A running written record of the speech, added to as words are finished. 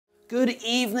Good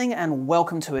evening and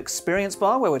welcome to Experience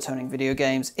Bar, where we're turning video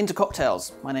games into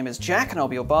cocktails. My name is Jack and I'll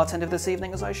be your bartender this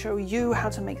evening as I show you how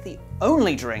to make the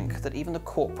only drink that even the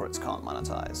corporates can't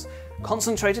monetize.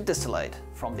 Concentrated Distillate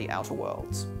from the Outer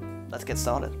Worlds. Let's get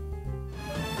started.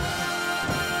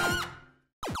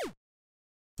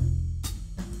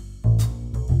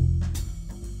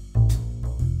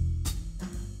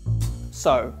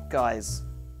 So, guys,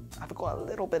 I've got a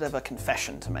little bit of a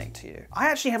confession to make to you. I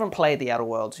actually haven't played the Outer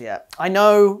Worlds yet. I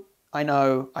know,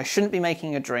 I shouldn't be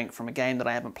making a drink from a game that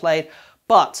I haven't played,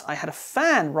 but I had a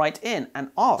fan write in and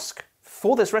ask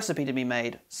for this recipe to be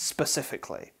made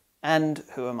specifically. And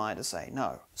who am I to say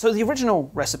no? So the original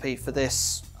recipe for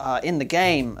this, in the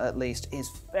game at least,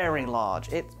 is very large.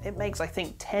 It makes, I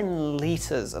think, 10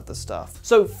 liters of the stuff.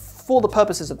 So for the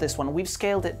purposes of this one, we've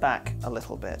scaled it back a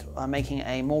little bit, making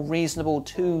a more reasonable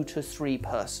 2 to 3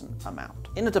 person amount.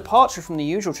 In a departure from the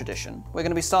usual tradition, we're going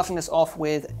to be starting this off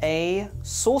with a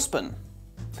saucepan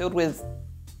filled with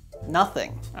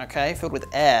nothing, okay? Filled with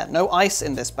air. No ice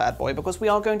in this bad boy because we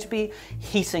are going to be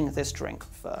heating this drink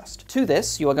first. To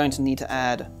this, you are going to need to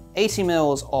add 80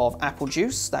 mils of apple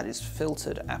juice, that is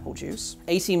filtered apple juice,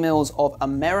 80 mils of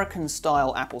American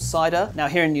style apple cider. Now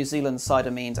here in New Zealand,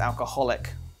 cider means alcoholic,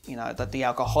 you know, that the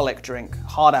alcoholic drink,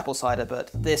 hard apple cider,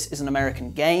 but this is an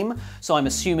American game. So I'm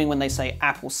assuming when they say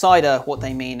apple cider, what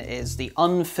they mean is the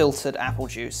unfiltered apple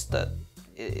juice that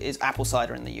is apple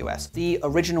cider in the US. The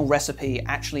original recipe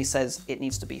actually says it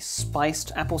needs to be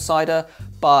spiced apple cider,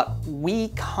 but we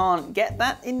can't get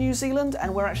that in New Zealand,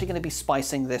 and we're actually going to be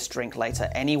spicing this drink later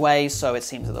anyway, so it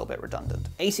seems a little bit redundant.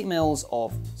 80 mils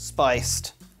of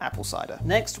spiced apple cider.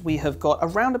 Next, we have got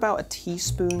around about a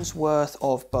teaspoon's worth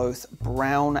of both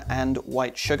brown and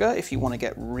white sugar. If you want to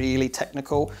get really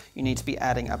technical, you need to be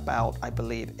adding about, I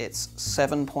believe it's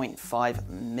 7.5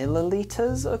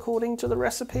 milliliters according to the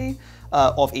recipe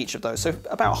of each of those. So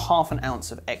about half an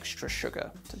ounce of extra sugar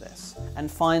to this.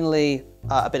 And finally,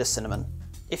 a bit of cinnamon.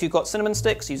 If you've got cinnamon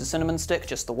sticks, use a cinnamon stick,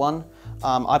 just the one.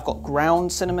 I've got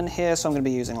ground cinnamon here, so I'm going to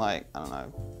be using like, I don't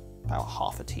know, about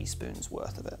half a teaspoon's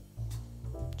worth of it.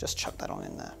 Just chuck that on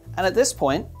in there. And at this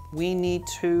point, we need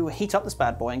to heat up this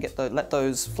bad boy and let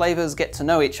those flavors get to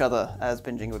know each other, as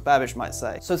Binging with Babish might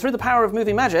say. So through the power of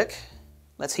movie magic,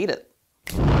 let's heat it.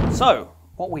 So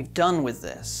what we've done with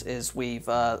this is we've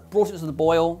brought it to the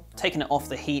boil, taken it off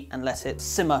the heat and let it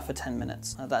simmer for 10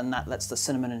 minutes. And that lets the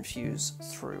cinnamon infuse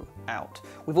throughout.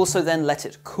 We've also then let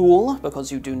it cool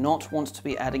because you do not want to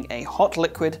be adding a hot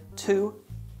liquid to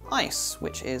ice,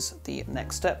 which is the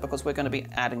next step because we're going to be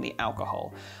adding the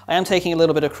alcohol. I am taking a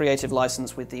little bit of creative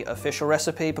license with the official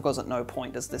recipe because at no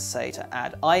point does this say to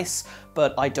add ice,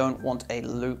 but I don't want a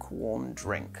lukewarm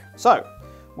drink. So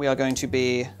we are going to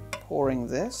be pouring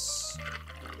this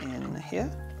in here.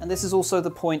 And this is also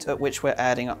the point at which we're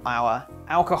adding our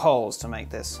alcohols to make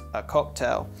this a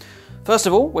cocktail. First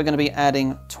of all, we're going to be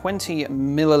adding 20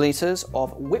 milliliters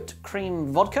of whipped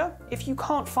cream vodka. If you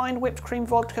can't find whipped cream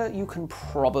vodka, you can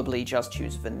probably just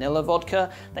use vanilla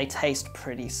vodka. They taste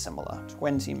pretty similar.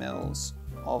 20 mils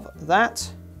of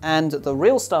that. And the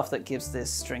real stuff that gives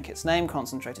this drink its name,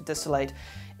 Concentrated Distillate,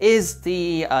 is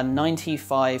the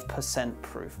 95%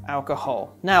 proof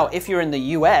alcohol. Now, if you're in the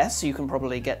US, you can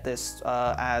probably get this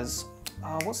as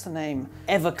what's the name?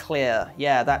 Everclear.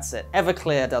 Yeah, that's it.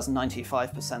 Everclear does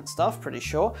 95% stuff, pretty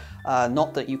sure.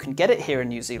 Not that you can get it here in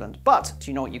New Zealand, but do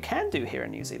you know what you can do here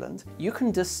in New Zealand? You can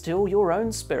distill your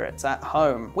own spirits at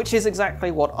home, which is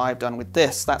exactly what I've done with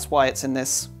this. That's why it's in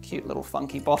this cute little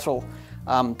funky bottle.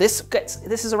 This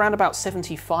is around about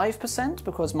 75%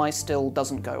 because my still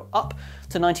doesn't go up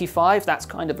to 95. That's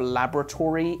kind of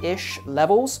laboratory-ish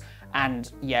levels.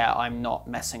 And yeah, I'm not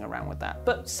messing around with that.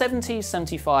 But 70,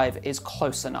 75 is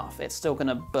close enough. It's still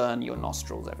gonna burn your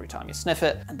nostrils every time you sniff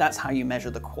it. And that's how you measure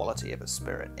the quality of a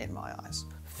spirit in my eyes.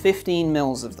 15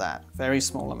 mils of that, very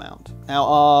small amount. Now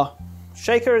our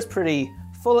shaker is pretty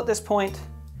full at this point,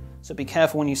 so be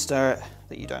careful when you stir it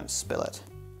that you don't spill it.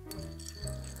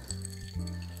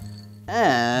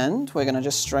 And we're gonna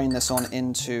just strain this on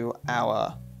into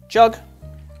our jug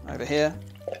over here,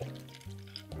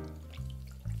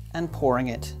 and pouring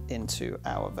it into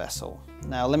our vessel.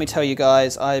 Now, let me tell you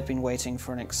guys, I've been waiting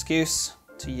for an excuse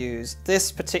to use this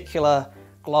particular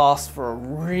glass for a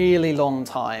really long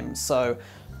time. So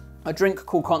a drink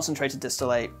called Concentrated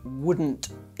Distillate wouldn't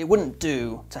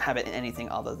do to have it in anything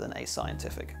other than a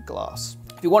scientific glass.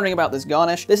 If you're wondering about this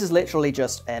garnish, this is literally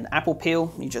just an apple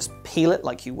peel. You just peel it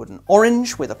like you would an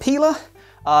orange with a peeler,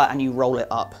 and you roll it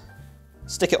up.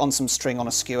 Stick it on some string on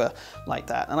a skewer like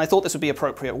that. And I thought this would be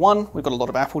appropriate. One, we've got a lot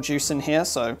of apple juice in here,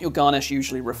 so your garnish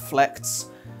usually reflects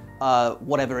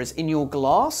whatever is in your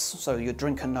glass, so your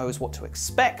drinker knows what to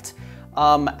expect.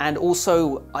 And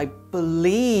also, I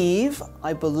believe,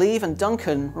 and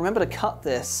Duncan, remember to cut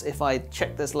this if I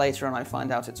check this later and I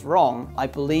find out it's wrong, I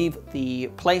believe the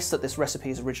place that this recipe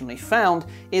is originally found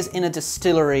is in a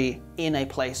distillery in a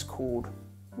place called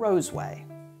Roseway.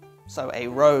 So a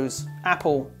rose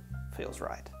apple feels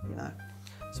right, you know.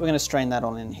 So we're going to strain that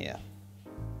on in here.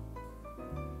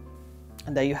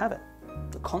 And there you have it.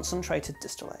 The Concentrated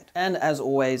Distillate. And as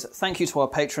always, thank you to our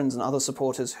patrons and other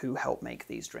supporters who help make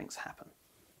these drinks happen.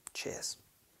 Cheers.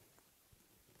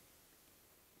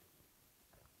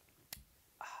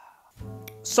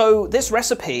 So this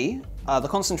recipe, the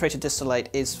Concentrated Distillate,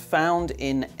 is found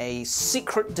in a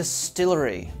secret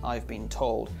distillery, I've been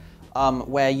told,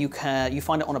 where you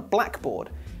find it on a blackboard.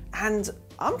 And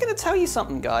I'm gonna tell you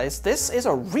something, guys. This is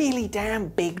a really damn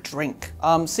big drink.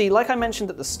 See, like I mentioned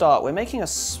at the start, we're making a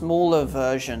smaller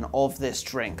version of this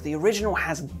drink. The original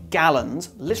has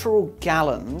gallons, literal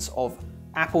gallons of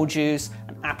apple juice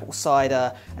and apple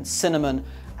cider and cinnamon.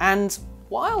 And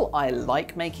while I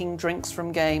like making drinks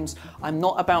from games, I'm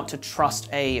not about to trust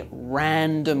a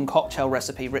random cocktail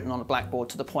recipe written on a blackboard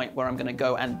to the point where I'm gonna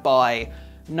go and buy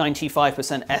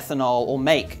 95% ethanol, or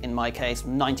make, in my case,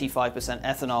 95%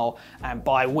 ethanol, and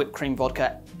buy whipped cream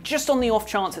vodka, just on the off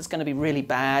chance it's going to be really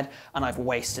bad and I've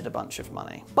wasted a bunch of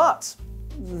money. But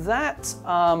that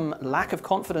lack of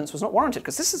confidence was not warranted,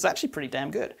 because this is actually pretty damn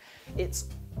good. It's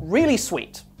really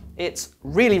sweet. It's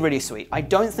really, really sweet. I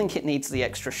don't think it needs the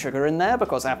extra sugar in there,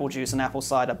 because apple juice and apple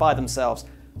cider by themselves,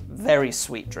 very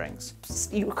sweet drinks.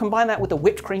 You combine that with the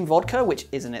whipped cream vodka, which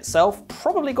is in itself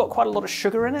probably got quite a lot of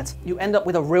sugar in it, you end up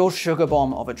with a real sugar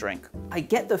bomb of a drink. I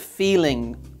get the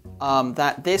feeling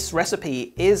that this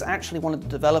recipe is actually one of the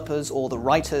developers or the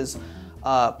writers'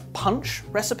 punch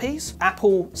recipes.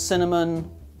 Apple, cinnamon,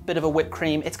 bit of a whipped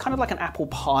cream. It's kind of like an apple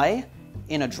pie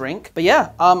in a drink. But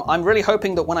yeah, I'm really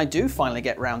hoping that when I do finally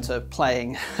get round to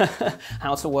playing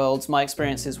Outer Worlds, my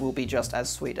experiences will be just as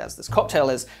sweet as this cocktail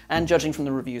is, and judging from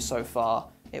the reviews so far,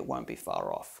 it won't be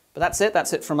far off. But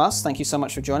that's it from us. Thank you so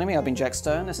much for joining me. I've been Jack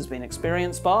Stone, this has been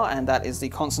Experience Bar, and that is the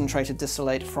Concentrated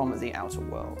Distillate from the Outer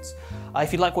Worlds.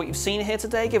 If you like what you've seen here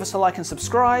today, give us a like and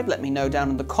subscribe. Let me know down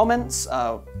in the comments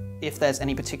if there's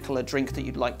any particular drink that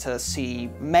you'd like to see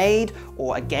made,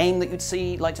 or a game that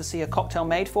you'd like to see a cocktail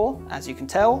made for. As you can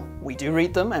tell, we do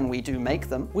read them and we do make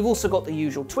them. We've also got the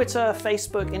usual Twitter,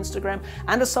 Facebook, Instagram,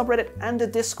 and a subreddit and a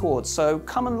Discord, so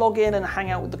come and log in and hang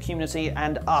out with the community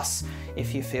and us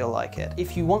if you feel like it.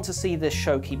 If you want to see this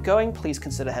show keep going, please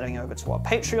consider heading over to our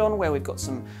Patreon, where we've got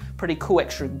some pretty cool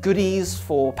extra goodies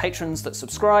for patrons that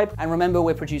subscribe. And remember,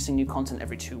 we're producing new content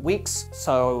every 2 weeks,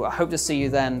 so I hope to see you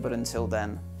then, but until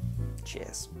then,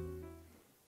 cheers.